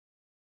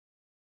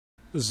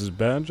This is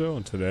Banjo,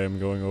 and today I'm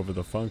going over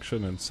the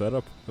function and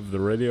setup of the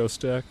radio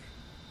stack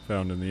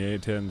found in the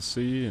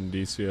A-10C and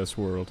DCS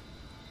world.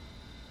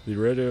 The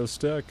radio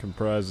stack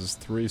comprises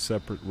three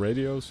separate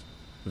radios,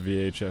 the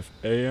VHF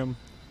AM,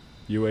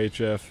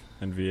 UHF,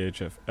 and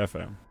VHF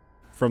FM.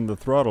 From the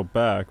throttle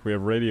back, we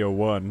have Radio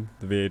 1,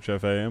 the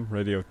VHF AM,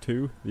 Radio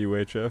 2, the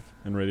UHF,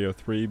 and Radio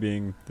 3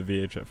 being the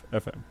VHF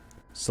FM.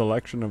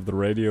 Selection of the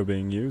radio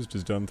being used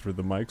is done through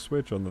the mic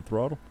switch on the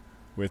throttle,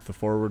 with the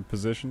forward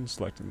position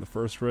selecting the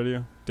first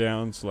radio,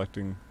 down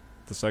selecting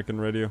the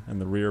second radio, and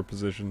the rear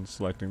position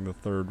selecting the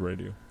third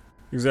radio.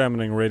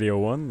 Examining Radio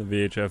 1, the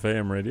VHF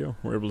AM radio,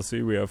 we're able to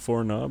see we have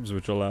four knobs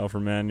which allow for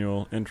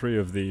manual entry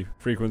of the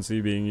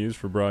frequency being used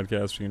for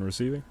broadcasting and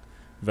receiving,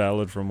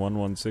 valid from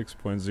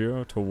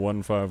 116.0 to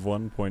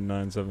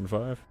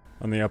 151.975.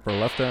 On the upper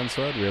left-hand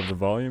side, we have the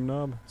volume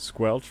knob,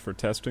 squelch for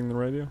testing the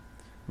radio.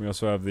 We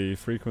also have the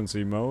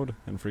frequency mode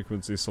and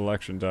frequency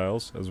selection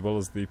dials, as well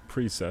as the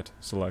preset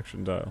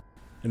selection dial.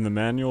 In the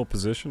manual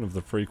position of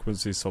the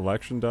frequency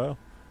selection dial,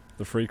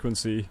 the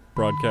frequency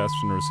broadcast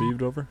and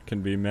received over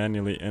can be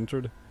manually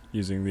entered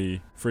using the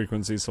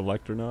frequency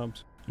selector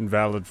knobs.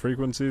 Invalid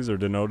frequencies are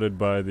denoted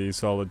by the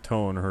solid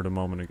tone heard a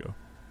moment ago.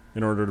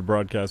 In order to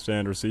broadcast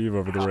and receive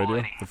over the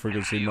radio, the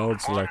frequency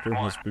mode selector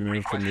must be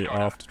moved from the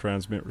off to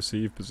transmit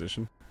receive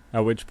position,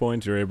 at which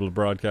point you're able to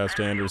broadcast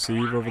and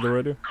receive over the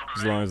radio,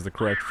 as long as the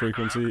correct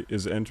frequency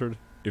is entered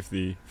if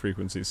the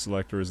frequency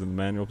selector is in the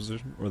manual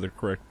position, or the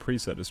correct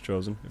preset is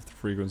chosen if the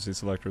frequency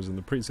selector is in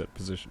the preset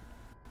position.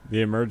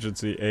 The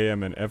emergency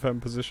AM and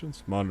FM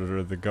positions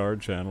monitor the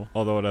guard channel,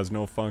 although it has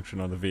no function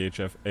on the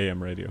VHF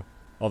AM radio.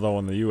 Although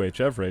on the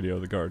UHF radio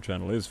the guard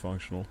channel is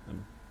functional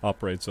and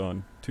operates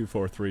on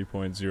 243.0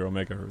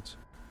 MHz.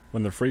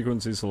 When the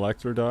frequency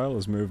selector dial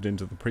is moved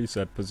into the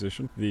preset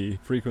position, the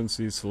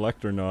frequency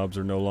selector knobs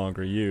are no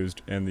longer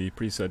used and the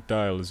preset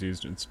dial is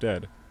used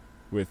instead,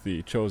 with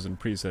the chosen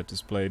preset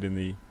displayed in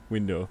the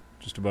window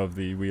just above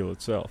the wheel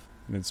itself,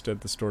 and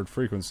instead the stored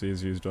frequency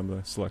is used on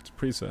the selected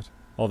preset.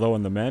 Although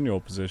in the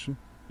manual position,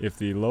 if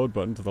the load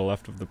button to the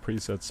left of the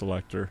preset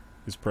selector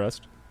is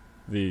pressed,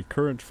 the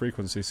current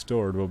frequency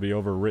stored will be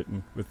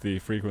overwritten with the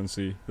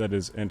frequency that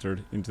is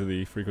entered into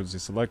the frequency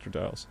selector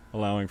dials,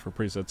 allowing for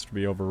presets to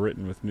be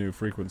overwritten with new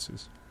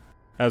frequencies.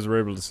 As we're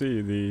able to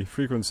see, the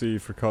frequency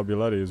for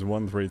Cobuletti is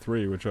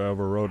 133, which I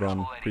overrode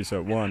on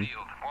preset 1,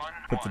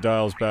 put the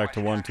dials back to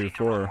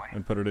 124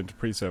 and put it into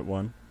preset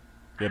 1,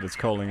 yet it's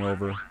calling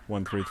over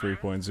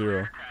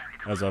 133.0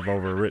 as I've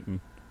overwritten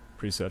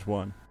preset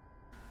 1.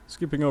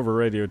 Skipping over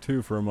Radio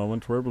 2 for a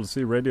moment, we're able to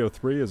see Radio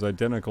 3 is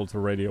identical to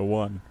Radio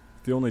 1,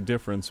 the only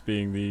difference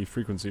being the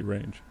frequency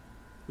range.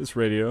 This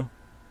radio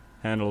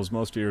handles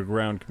most of your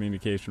ground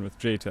communication with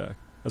JTAC.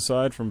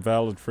 Aside from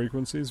valid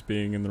frequencies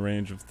being in the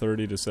range of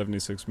 30 to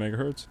 76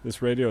 MHz,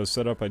 this radio is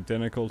set up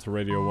identical to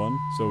Radio 1,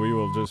 so we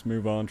will just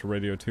move on to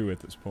Radio 2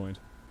 at this point.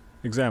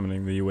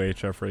 Examining the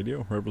UHF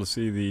radio, we're able to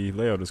see the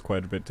layout is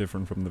quite a bit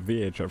different from the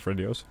VHF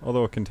radios,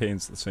 although it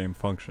contains the same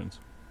functions.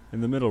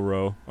 In the middle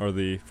row are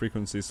the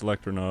frequency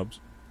selector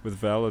knobs, with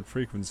valid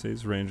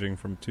frequencies ranging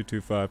from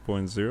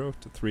 225.0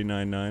 to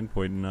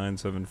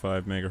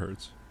 399.975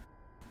 MHz.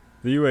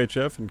 The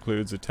UHF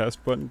includes a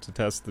test button to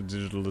test the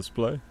digital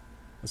display,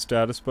 a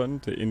status button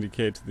to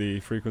indicate the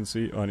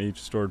frequency on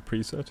each stored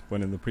preset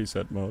when in the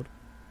preset mode.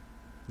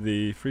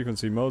 The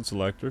frequency mode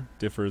selector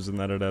differs in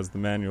that it has the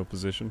manual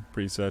position,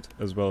 preset,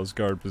 as well as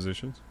guard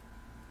positions.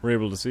 We're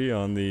able to see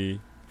on the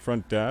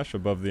front dash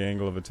above the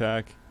angle of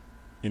attack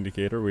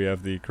indicator we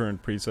have the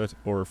current preset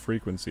or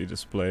frequency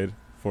displayed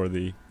for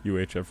the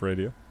UHF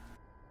radio.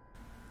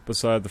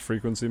 Beside the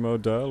frequency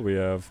mode dial we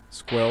have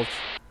squelch,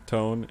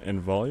 tone,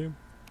 and volume.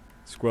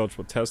 Squelch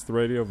will test the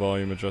radio,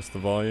 volume adjust the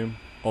volume,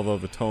 although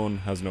the tone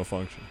has no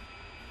function.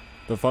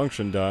 The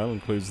function dial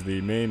includes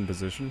the main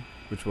position,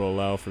 which will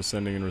allow for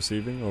sending and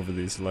receiving over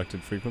the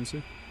selected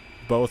frequency,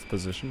 both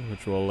position,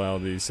 which will allow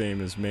the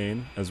same as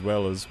main, as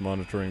well as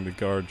monitoring the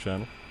guard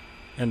channel,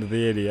 and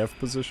the ADF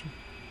position,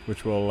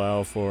 which will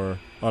allow for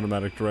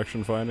automatic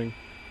direction finding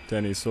to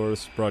any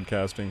source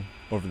broadcasting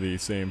over the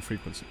same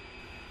frequency.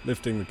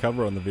 Lifting the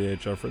cover on the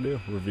VHF radio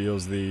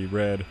reveals the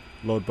red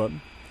load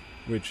button,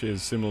 which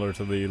is similar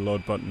to the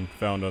load button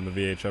found on the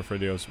VHF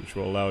radios, which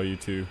will allow you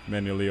to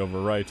manually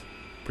overwrite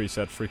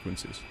preset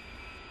frequencies.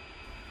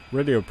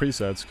 Radio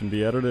presets can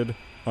be edited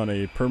on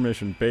a per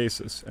mission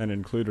basis and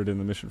included in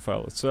the mission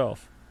file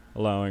itself,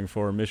 allowing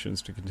for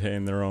missions to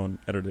contain their own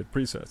edited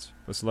presets.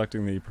 By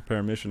selecting the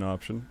Prepare Mission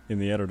option in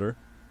the editor,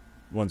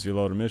 once you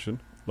load a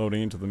mission,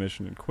 loading into the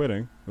mission and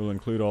quitting will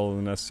include all of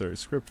the necessary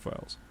script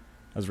files.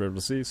 As we're able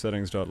to see,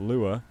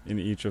 settings.lua in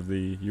each of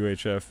the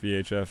UHF,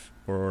 VHF,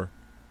 or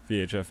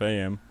VHF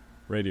AM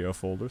radio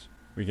folders,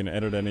 we can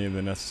edit any of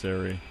the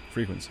necessary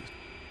frequencies.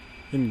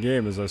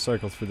 In-game, as I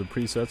cycle through the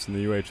presets in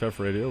the UHF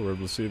radio, we're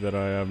able to see that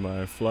I have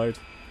my flight,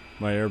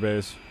 my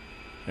airbase,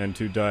 and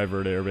two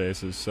divert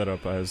airbases set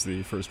up as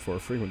the first four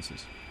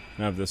frequencies.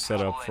 I have this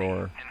set up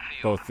for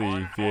both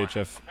the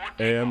VHF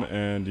AM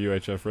and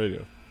UHF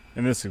radio.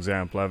 In this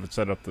example, I have it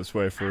set up this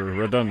way for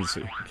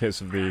redundancy, in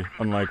case of the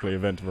unlikely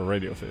event of a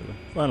radio failure.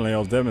 Finally,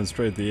 I'll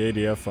demonstrate the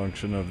ADF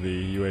function of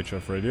the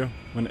UHF radio.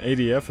 When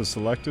ADF is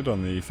selected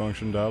on the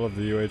function dial of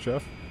the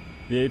UHF,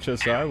 the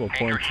HSI will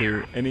point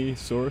to any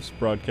source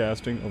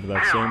broadcasting over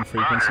that same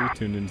frequency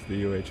tuned into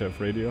the UHF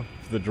radio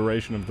for the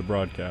duration of the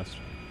broadcast.